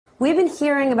We've been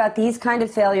hearing about these kind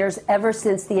of failures ever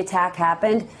since the attack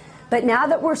happened. But now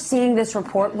that we're seeing this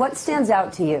report, what stands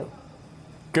out to you?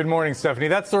 Good morning, Stephanie.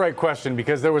 That's the right question,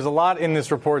 because there was a lot in this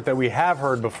report that we have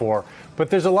heard before, but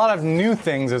there's a lot of new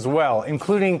things as well,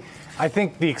 including, I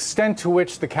think, the extent to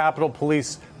which the Capitol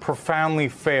Police profoundly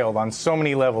failed on so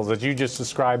many levels, as you just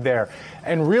described there.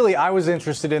 And really, I was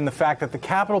interested in the fact that the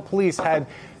Capitol Police had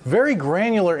very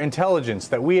granular intelligence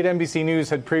that we at NBC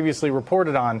News had previously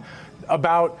reported on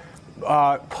about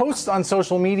posts on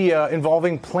social media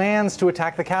involving plans to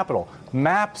attack the Capitol,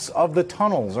 maps of the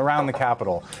tunnels around the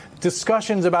Capitol,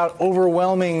 discussions about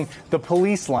overwhelming the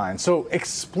police line. So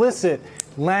explicit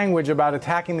language about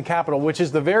attacking the Capitol, which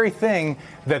is the very thing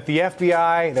that the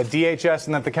FBI, that DHS,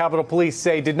 and that the Capitol Police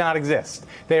say did not exist.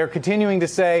 They are continuing to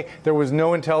say there was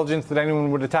no intelligence that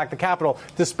anyone would attack the Capitol,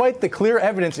 despite the clear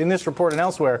evidence in this report and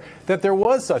elsewhere that there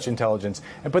was such intelligence.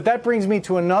 But that brings me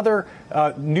to another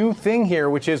new thing here,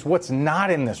 which is what's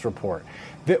not in this report.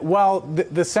 That while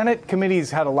the Senate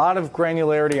committees had a lot of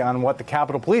granularity on what the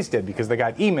Capitol Police did, because they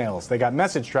got emails, they got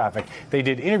message traffic, they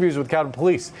did interviews with Capitol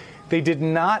Police, they did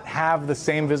not have the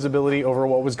same visibility over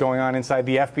what was going on inside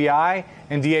the FBI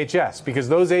and DHS, because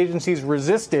those agencies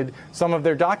resisted some of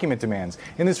their document demands.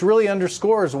 And this really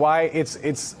underscores why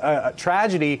it's a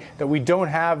tragedy that we don't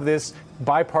have this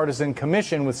bipartisan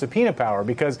commission with subpoena power,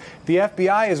 because the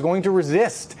FBI is going to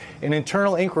resist an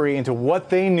internal inquiry into what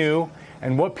they knew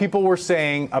and what people were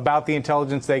saying about the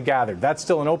intelligence they gathered. That's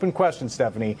still an open question,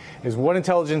 Stephanie, is what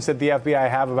intelligence did the FBI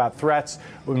have about threats,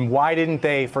 and why didn't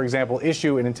they, for example,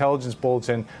 issue an intelligence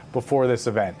bulletin before this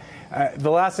event? The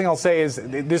last thing I'll say is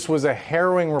this was a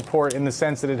harrowing report in the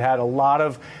sense that it had a lot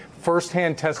of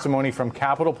firsthand testimony from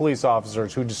Capitol Police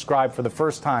officers who described for the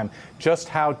first time just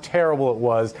how terrible it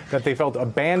was, that they felt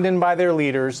abandoned by their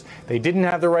leaders, they didn't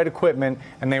have the right equipment,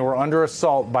 and they were under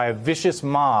assault by a vicious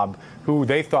mob who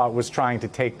they thought was trying to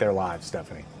take their lives,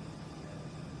 Stephanie.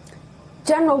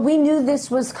 General, we knew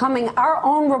this was coming. Our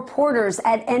own reporters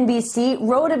at NBC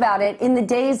wrote about it in the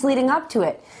days leading up to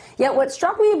it. Yet what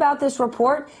struck me about this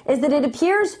report is that it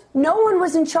appears no one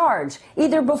was in charge,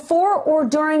 either before or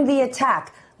during the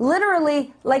attack.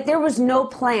 Literally, like there was no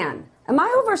plan. Am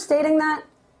I overstating that?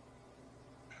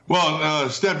 Well,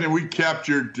 Stephanie, we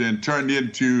captured and turned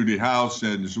into the House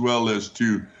and as well as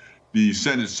to the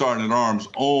Senate Sergeant-at-Arms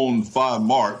on 5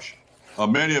 March.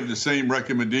 Many of the same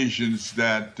recommendations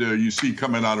that you see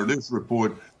coming out of this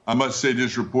report. I must say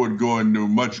this report going into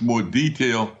much more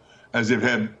detail, as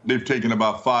they've taken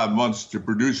about 5 months to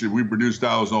produce it. We produced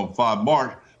ours on 5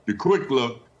 March, the quick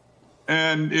look.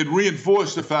 And it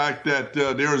reinforced the fact that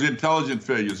there was intelligence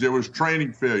failures, there was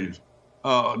training failures.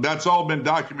 That's all been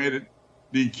documented.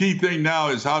 The key thing now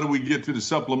is how do we get to the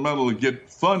supplemental and get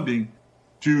funding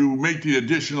to make the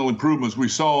additional improvements. We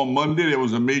saw on Monday there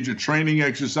was a major training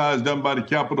exercise done by the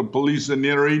Capitol Police and the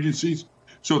interagencies.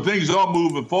 So things are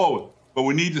moving forward, but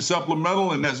we need the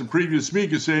supplemental. And as the previous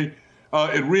speaker said,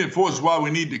 it reinforces why we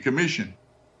need the commission.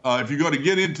 If you're going to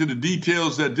get into the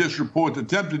details that this report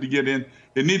attempted to get in,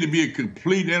 it needs to be a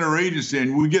complete interagency,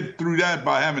 and we get through that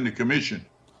by having the commission.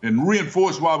 And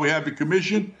reinforce why we have the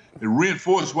commission, and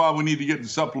reinforce why we need to get the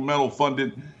supplemental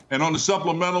funded. And on the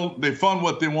supplemental, they fund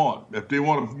what they want. If they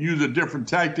want to use a different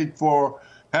tactic for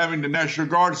having the National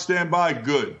Guard stand by,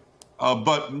 good.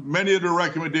 But many of the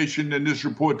recommendations in this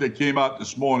report that came out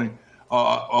this morning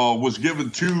was given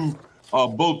to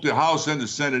both the House and the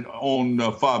Senate on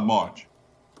 5 March.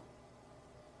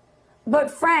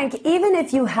 But Frank, even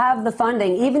if you have the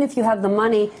funding, even if you have the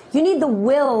money, you need the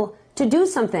will to do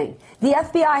something. The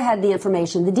FBI had the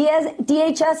information. The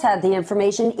DHS had the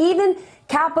information. Even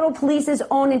Capitol Police's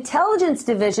own intelligence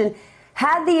division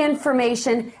had the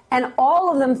information, and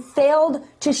all of them failed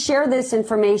to share this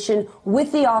information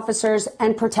with the officers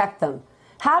and protect them.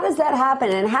 How does that happen,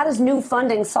 and how does new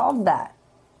funding solve that?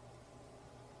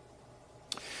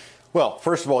 Well,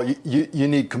 first of all, you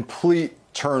need complete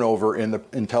turnover in the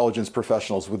intelligence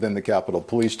professionals within the Capitol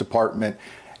Police Department.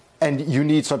 And you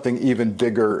need something even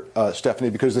bigger, Stephanie,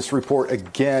 because this report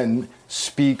again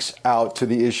speaks out to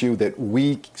the issue that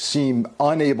we seem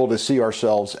unable to see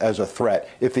ourselves as a threat.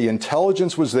 If the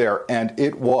intelligence was there, and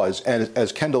it was, and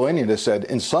as Ken Dilanian has said,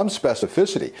 in some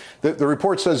specificity, the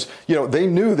report says, you know, they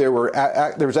knew there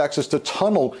was access to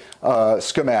tunnel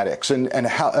schematics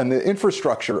and the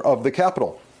infrastructure of the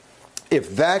Capitol.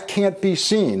 If that can't be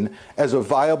seen as a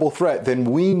viable threat, then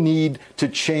we need to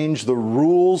change the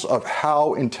rules of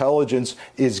how intelligence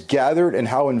is gathered and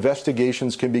how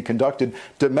investigations can be conducted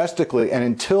domestically. And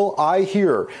until I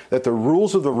hear that the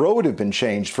rules of the road have been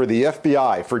changed for the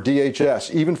FBI, for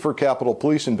DHS, even for Capitol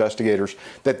Police investigators,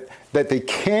 that they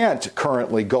can't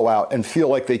currently go out and feel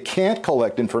like they can't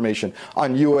collect information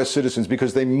on U.S. citizens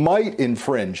because they might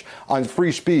infringe on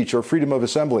free speech or freedom of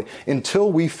assembly. Until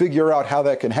we figure out how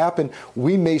that can happen,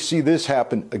 we may see this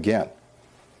happen again.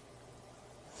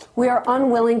 We are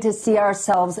unwilling to see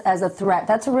ourselves as a threat.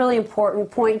 That's a really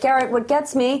important point. Garrett, what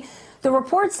gets me, the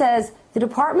report says the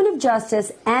Department of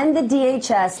Justice and the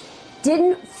DHS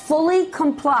didn't fully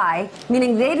comply,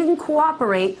 meaning they didn't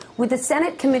cooperate with the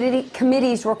Senate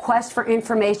committee's request for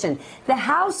information. The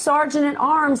House Sergeant at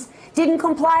Arms didn't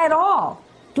comply at all.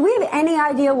 Do we have any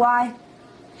idea why?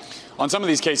 On some of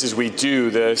these cases, we do.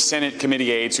 The Senate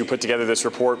committee aides who put together this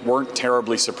report weren't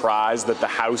terribly surprised that the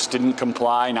House didn't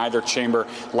comply. Neither chamber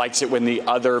likes it when the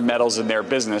other meddles in their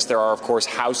business. There are, of course,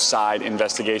 House-side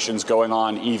investigations going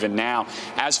on even now.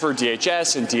 As for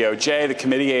DHS and DOJ, the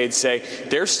committee aides say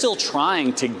they're still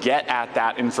trying to get at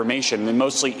that information, and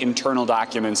mostly internal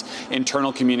documents,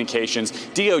 internal communications.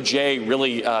 DOJ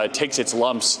really takes its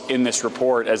lumps in this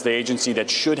report as the agency that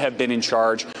should have been in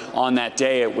charge on that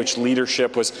day at which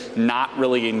leadership was not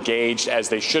really engaged as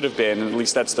they should have been. At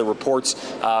least that's the report's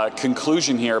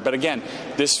conclusion here. But again,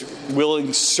 this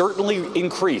will certainly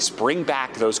bring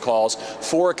back those calls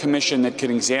for a commission that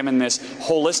can examine this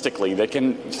holistically, that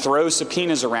can throw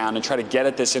subpoenas around and try to get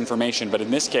at this information. But in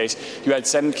this case, you had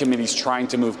Senate committees trying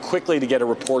to move quickly to get a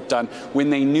report done when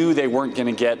they knew they weren't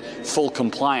going to get full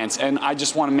compliance. And I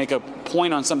just want to make a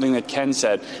point on something that Ken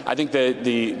said. I think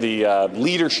the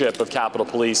leadership of Capitol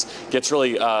Police gets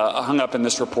really hung up in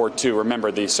this report too.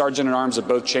 Remember, the Sergeant at Arms of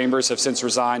both chambers have since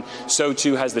resigned. So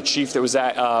too has the chief that was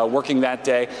working that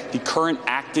day. The current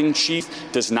acting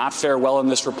chief does not fare well in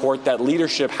this report. That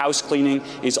leadership house cleaning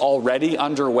is already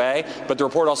underway, but the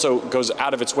report also goes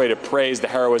out of its way to praise the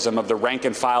heroism of the rank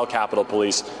and file Capitol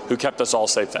Police who kept us all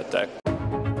safe that day.